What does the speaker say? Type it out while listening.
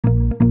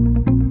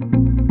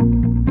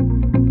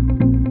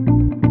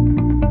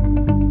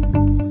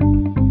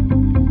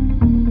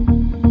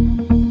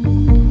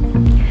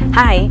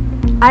Hi,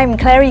 I'm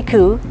Clary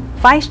Khoo,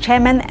 Vice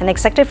Chairman and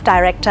Executive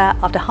Director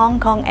of the Hong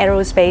Kong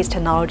Aerospace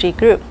Technology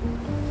Group.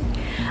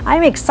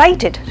 I'm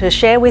excited to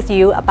share with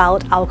you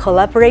about our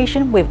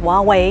collaboration with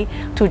Huawei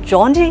to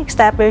jointly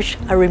establish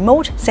a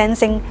remote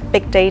sensing,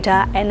 big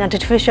data and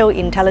artificial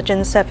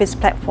intelligence service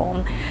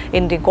platform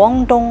in the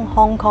Guangdong,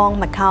 Hong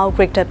Kong, Macau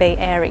Greater Bay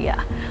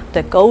Area,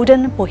 the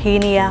Golden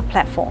Bohemia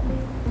platform.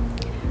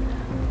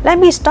 Let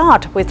me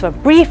start with a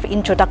brief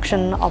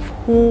introduction of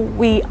who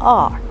we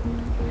are.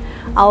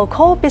 Our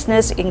core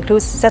business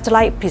includes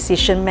satellite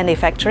precision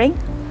manufacturing,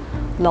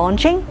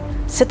 launching,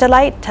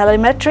 satellite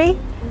telemetry,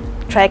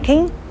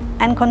 tracking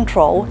and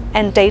control,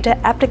 and data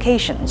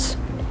applications.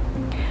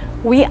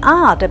 We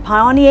are the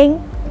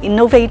pioneering,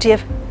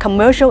 innovative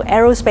commercial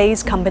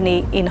aerospace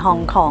company in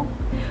Hong Kong.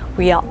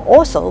 We are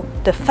also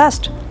the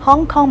first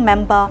Hong Kong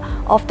member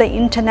of the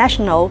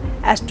International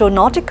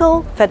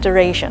Astronautical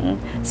Federation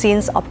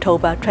since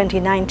October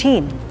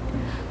 2019.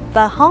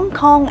 The Hong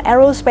Kong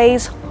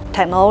Aerospace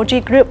Technology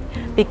Group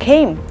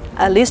became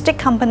a listed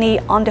company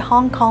on the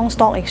Hong Kong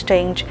Stock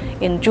Exchange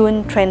in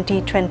June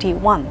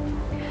 2021.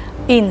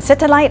 In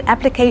satellite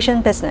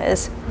application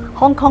business,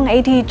 Hong Kong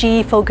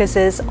ATG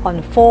focuses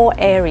on 4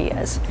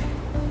 areas: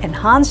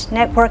 enhanced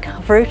network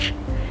coverage,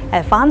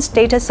 advanced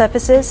data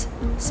services,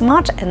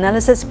 smart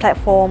analysis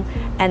platform,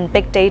 and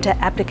big data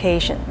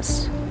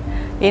applications.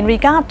 In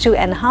regard to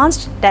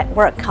enhanced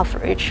network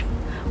coverage,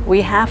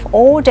 we have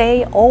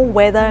all-day,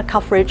 all-weather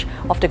coverage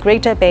of the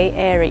Greater Bay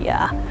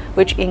Area,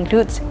 which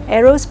includes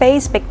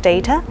aerospace big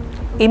data,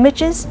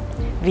 images,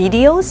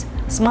 videos,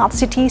 smart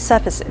city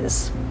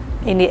services.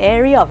 In the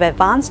area of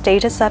advanced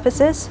data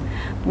services,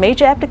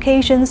 major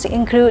applications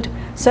include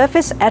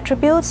surface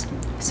attributes,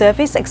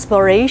 surface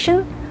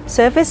exploration,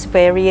 surface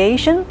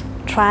variation,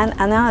 trend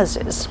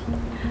analysis.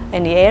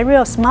 In the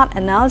area of smart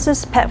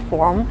analysis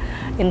platform,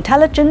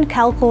 intelligent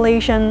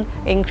calculation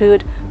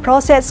include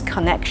process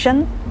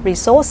connection,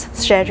 resource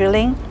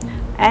scheduling,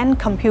 and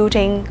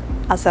computing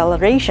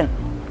acceleration.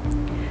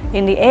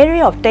 In the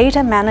area of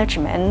data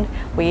management,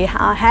 we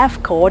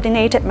have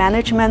coordinated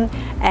management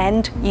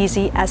and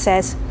easy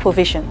access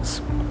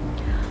provisions.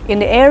 In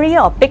the area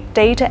of big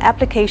data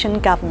application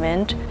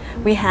government,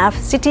 we have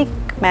city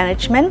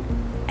management,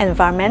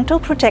 environmental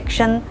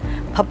protection,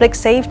 public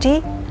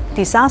safety,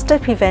 disaster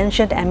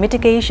prevention and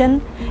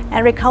mitigation,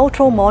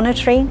 agricultural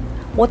monitoring,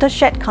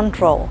 watershed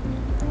control.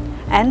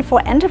 And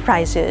for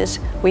enterprises,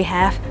 we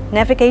have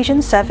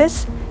navigation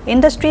service,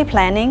 industry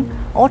planning,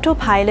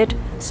 autopilot,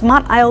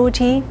 smart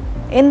IoT,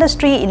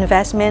 industry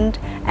investment,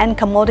 and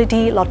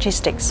commodity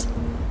logistics.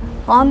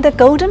 On the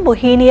Golden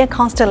Bohemia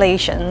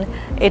constellation,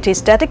 it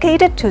is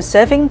dedicated to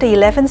serving the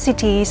 11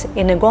 cities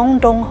in the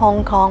Guangdong,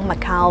 Hong Kong,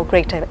 Macau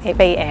Greater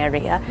Bay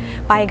Area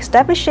by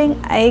establishing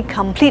a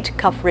complete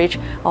coverage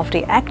of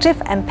the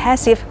active and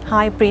passive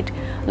hybrid,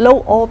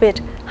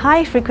 low-orbit,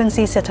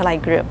 high-frequency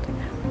satellite group,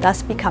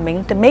 thus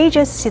becoming the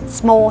major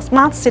small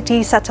smart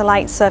city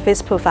satellite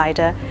service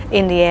provider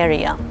in the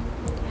area.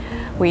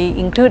 We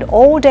include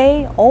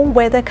all-day,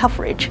 all-weather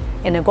coverage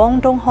in the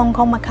Guangdong, Hong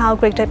Kong, Macau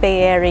Greater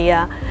Bay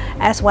Area,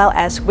 as well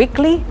as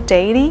weekly,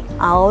 daily,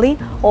 hourly,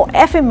 or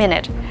every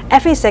minute,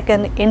 every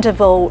second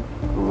interval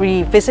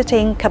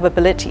revisiting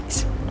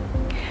capabilities.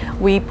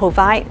 We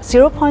provide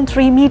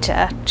 0.3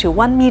 meter to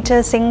 1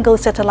 meter single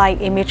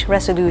satellite image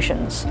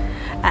resolutions,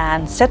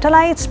 and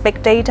satellites,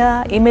 big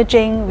data,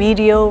 imaging,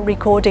 video,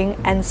 recording,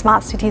 and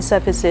smart city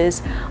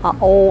services are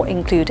all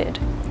included.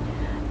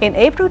 In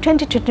April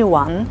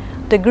 2021,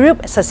 the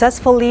group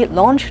successfully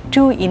launched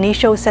 2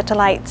 initial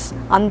satellites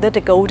under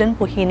the Golden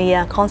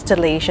Bohemia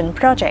constellation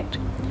project.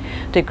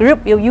 The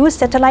group will use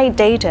satellite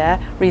data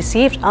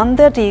received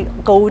under the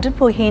Golden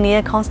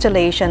Bohemia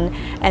constellation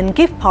and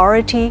give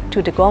priority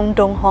to the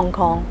Guangdong, Hong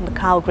Kong,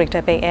 Macau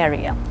Greater Bay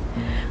Area.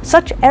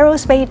 Such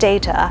aerospace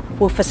data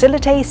will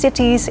facilitate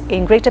cities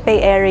in Greater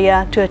Bay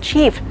Area to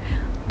achieve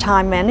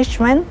time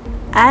management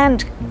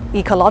and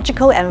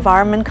ecological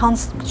environment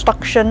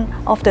construction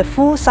of the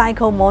full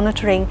cycle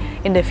monitoring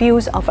in the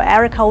fields of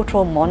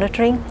agricultural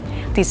monitoring,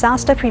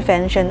 disaster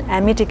prevention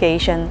and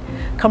mitigation,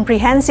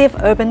 comprehensive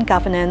urban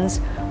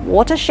governance,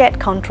 watershed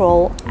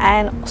control,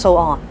 and so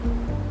on.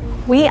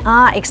 We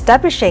are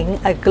establishing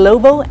a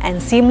global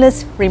and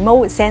seamless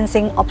remote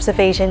sensing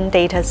observation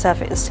data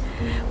service,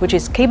 which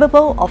is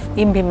capable of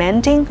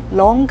implementing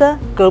longer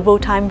global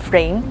time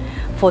frame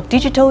for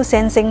digital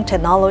sensing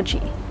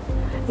technology.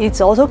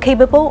 It's also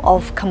capable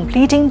of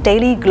completing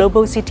daily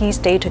global cities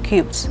data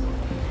cubes,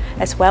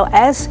 as well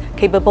as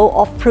capable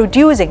of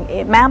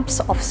producing maps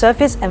of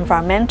surface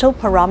environmental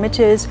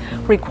parameters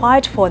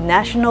required for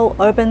national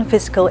urban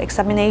physical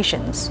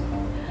examinations.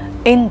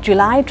 In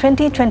July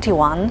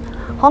 2021,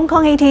 Hong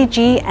Kong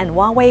ATG and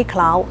Huawei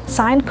Cloud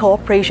signed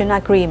cooperation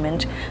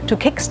agreement to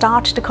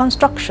kickstart the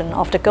construction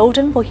of the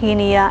Golden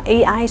Bohemia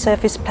AI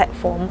service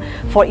platform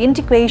for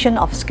integration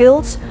of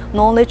skills,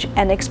 knowledge,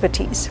 and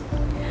expertise.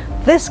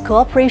 This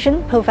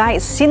cooperation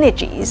provides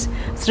synergies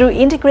through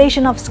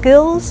integration of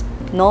skills,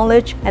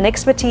 knowledge and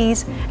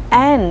expertise,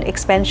 and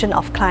expansion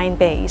of client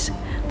base.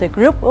 The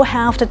group will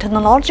have the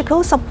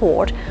technological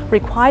support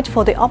required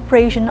for the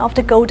operation of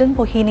the Golden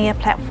Bohemia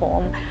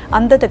platform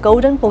under the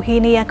Golden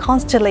Bohemia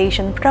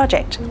Constellation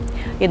project,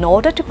 in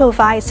order to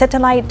provide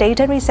satellite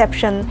data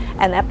reception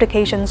and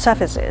application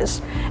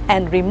services,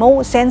 and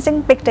remote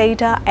sensing big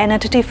data and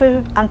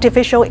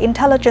artificial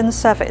intelligence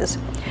service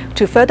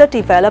to further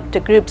develop the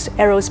group's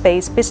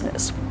aerospace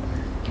business.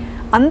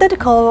 Under the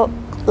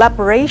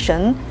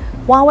collaboration,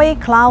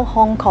 Huawei Cloud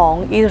Hong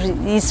Kong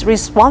is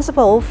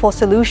responsible for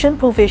solution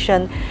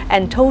provision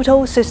and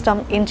total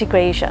system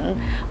integration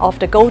of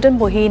the Golden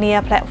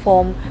Bohemia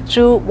platform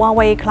through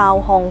Huawei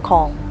Cloud Hong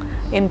Kong,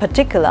 in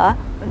particular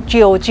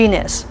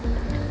GeoGenius.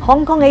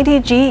 Hong Kong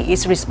ATG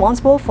is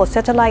responsible for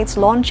satellites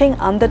launching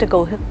under the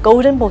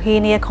Golden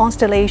Bohemia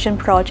Constellation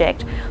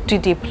project to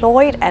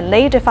deploy and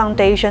lay the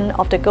foundation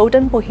of the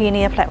Golden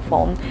Bohemia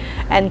platform,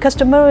 and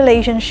customer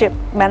relationship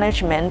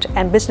management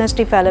and business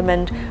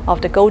development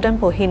of the Golden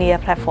Bohemia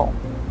platform.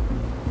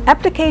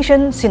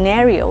 Application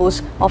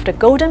scenarios of the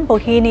Golden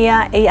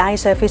Bohemia AI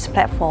service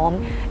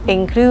platform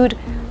include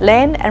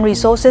land and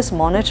resources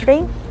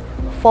monitoring,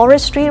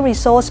 forestry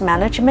resource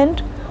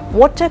management,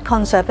 water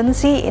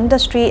conservancy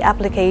industry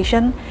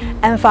application,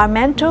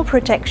 environmental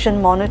protection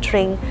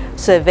monitoring,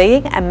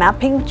 surveying and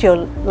mapping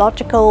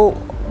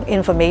geological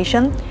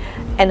information,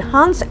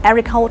 enhanced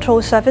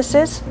agricultural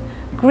services,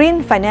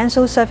 green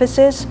financial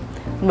services,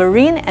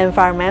 marine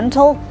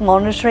environmental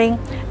monitoring,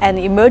 and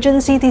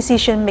emergency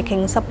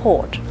decision-making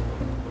support.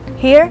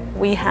 Here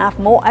we have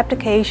more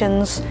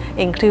applications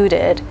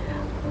included: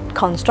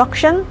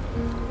 construction,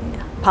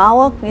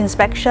 power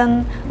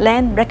inspection,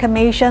 land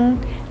reclamation,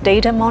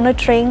 data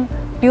monitoring,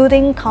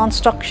 building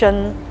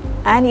construction,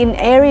 and in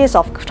areas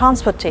of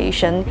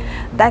transportation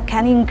that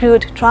can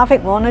include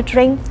traffic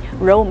monitoring,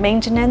 road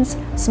maintenance,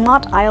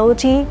 smart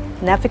IoT,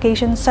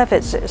 navigation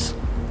services.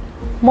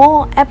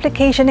 More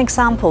application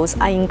examples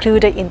are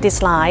included in this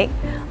slide.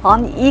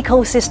 On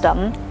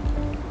ecosystem,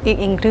 it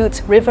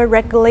includes river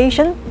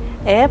regulation,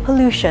 air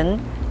pollution,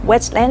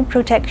 wetland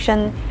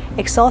protection,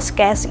 exhaust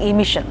gas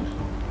emission.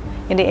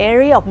 In the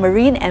area of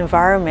marine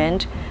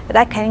environment,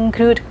 that can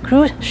include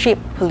cruise ship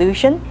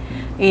pollution,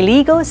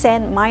 illegal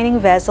sand mining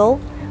vessel,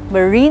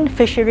 marine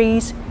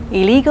fisheries,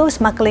 illegal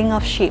smuggling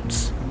of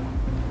ships.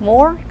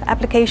 More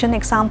application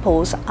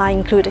examples are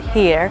included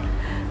here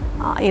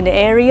in the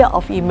area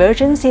of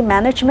emergency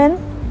management,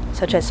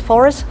 such as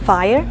forest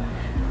fire,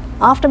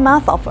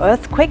 aftermath of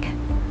earthquake,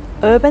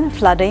 urban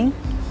flooding,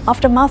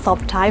 aftermath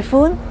of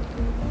typhoon,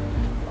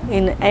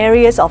 in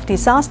areas of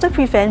disaster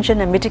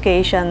prevention and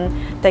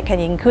mitigation that can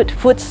include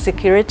food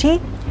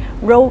security,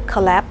 road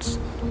collapse,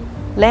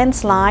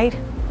 landslide,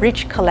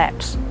 bridge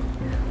collapse.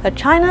 The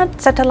China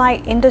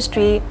satellite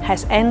industry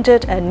has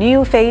entered a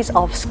new phase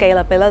of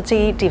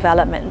scalability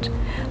development.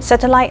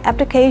 Satellite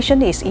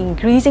application is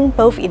increasing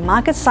both in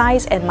market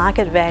size and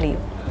market value.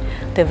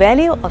 The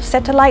value of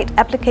satellite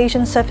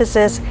application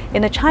services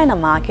in the China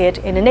market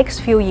in the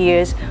next few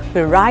years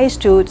will rise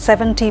to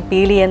 70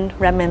 billion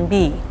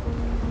RMB.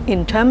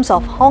 In terms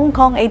of Hong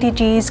Kong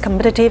ATG's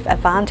competitive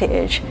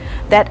advantage,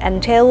 that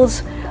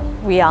entails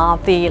we are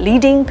the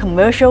leading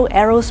commercial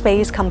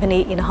aerospace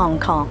company in Hong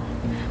Kong.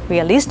 We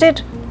are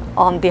listed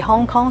on the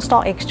Hong Kong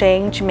Stock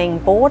Exchange main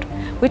board,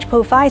 which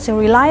provides a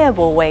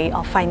reliable way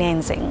of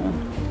financing.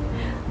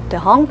 The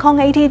Hong Kong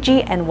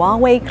ATG and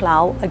Huawei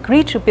Cloud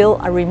agreed to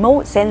build a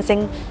remote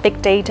sensing,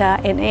 big data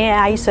and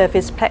AI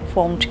service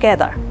platform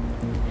together.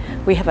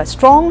 We have a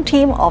strong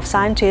team of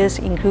scientists,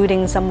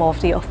 including some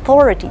of the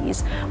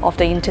authorities of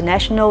the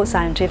international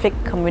scientific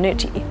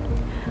community.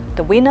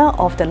 The winner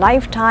of the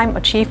Lifetime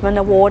Achievement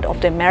Award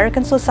of the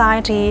American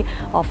Society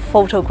of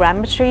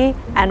Photogrammetry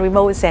and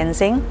Remote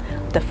Sensing,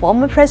 the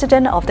former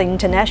president of the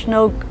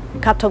International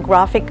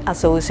Cartographic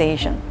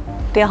Association.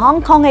 The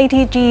Hong Kong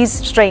ATG's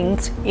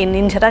strengths in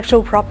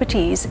intellectual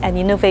properties and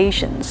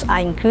innovations are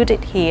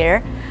included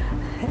here.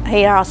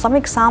 Here are some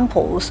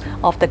examples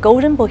of the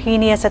Golden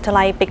Bohemia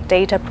Satellite Big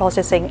Data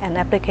Processing and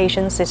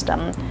Application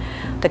System,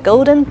 the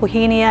Golden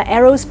Bohemia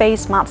Aerospace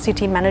Smart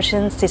City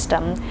Management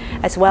System,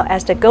 as well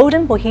as the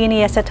Golden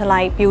Bohemia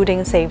Satellite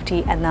Building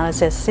Safety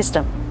Analysis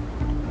System.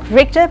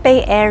 Greater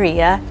Bay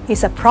Area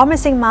is a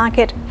promising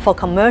market for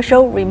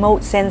commercial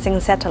remote sensing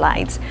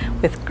satellites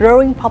with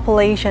growing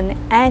population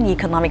and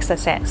economic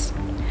success.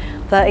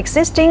 The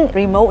existing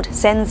remote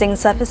sensing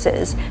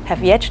services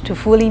have yet to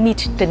fully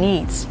meet the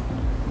needs.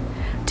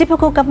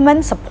 Typical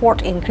government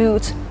support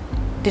includes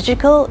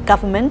Digital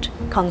Government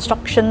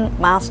Construction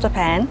Master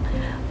Plan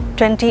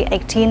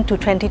 2018 to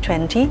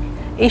 2020,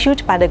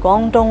 issued by the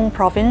Guangdong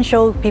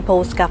Provincial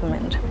People's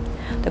Government.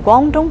 The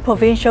Guangdong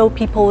Provincial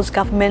People's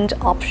Government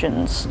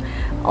options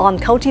on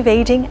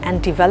cultivating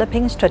and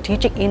developing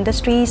strategic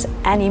industries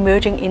and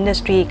emerging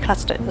industry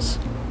clusters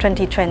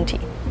 2020.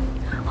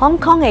 Hong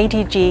Kong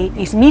ATG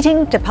is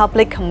meeting the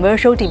public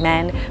commercial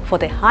demand for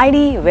the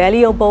highly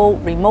valuable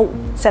remote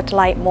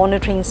satellite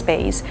monitoring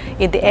space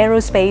in the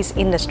aerospace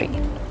industry.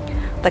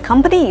 The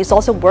company is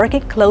also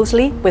working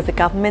closely with the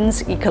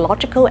government's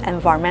ecological and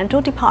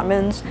environmental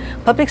departments,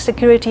 public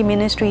security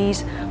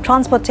ministries,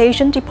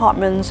 transportation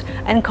departments,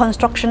 and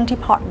construction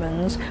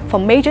departments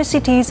from major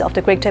cities of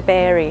the Greater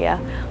Bay Area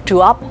to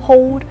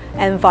uphold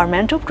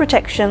environmental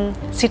protection,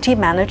 city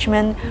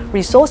management,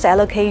 resource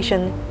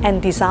allocation,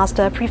 and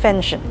disaster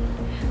prevention.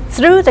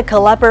 Through the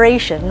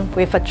collaboration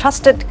with a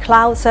trusted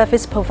cloud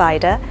service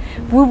provider,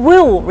 we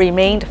will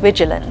remain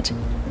vigilant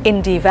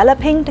in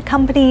developing the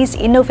company's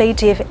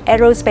innovative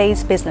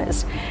aerospace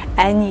business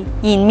and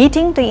in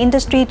meeting the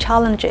industry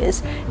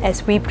challenges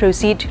as we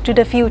proceed to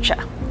the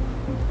future.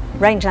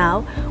 Right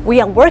now,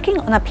 we are working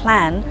on a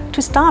plan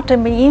to start the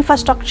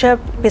infrastructure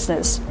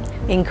business,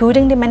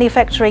 including the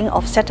manufacturing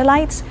of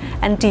satellites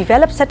and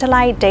develop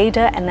satellite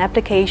data and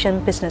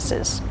application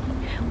businesses.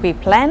 We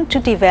plan to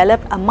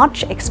develop a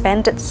much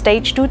expanded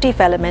Stage 2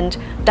 development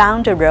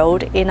down the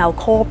road in our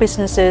core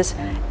businesses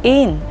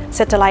in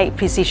satellite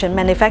precision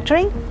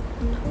manufacturing,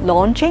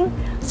 launching,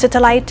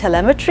 satellite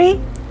telemetry,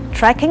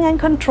 tracking and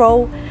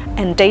control,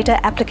 and data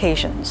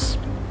applications.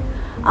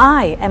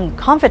 I am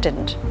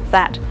confident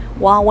that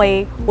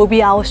Huawei will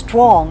be our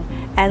strong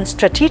and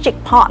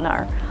strategic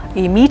partner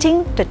in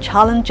meeting the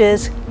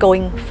challenges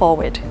going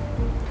forward.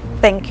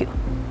 Thank you.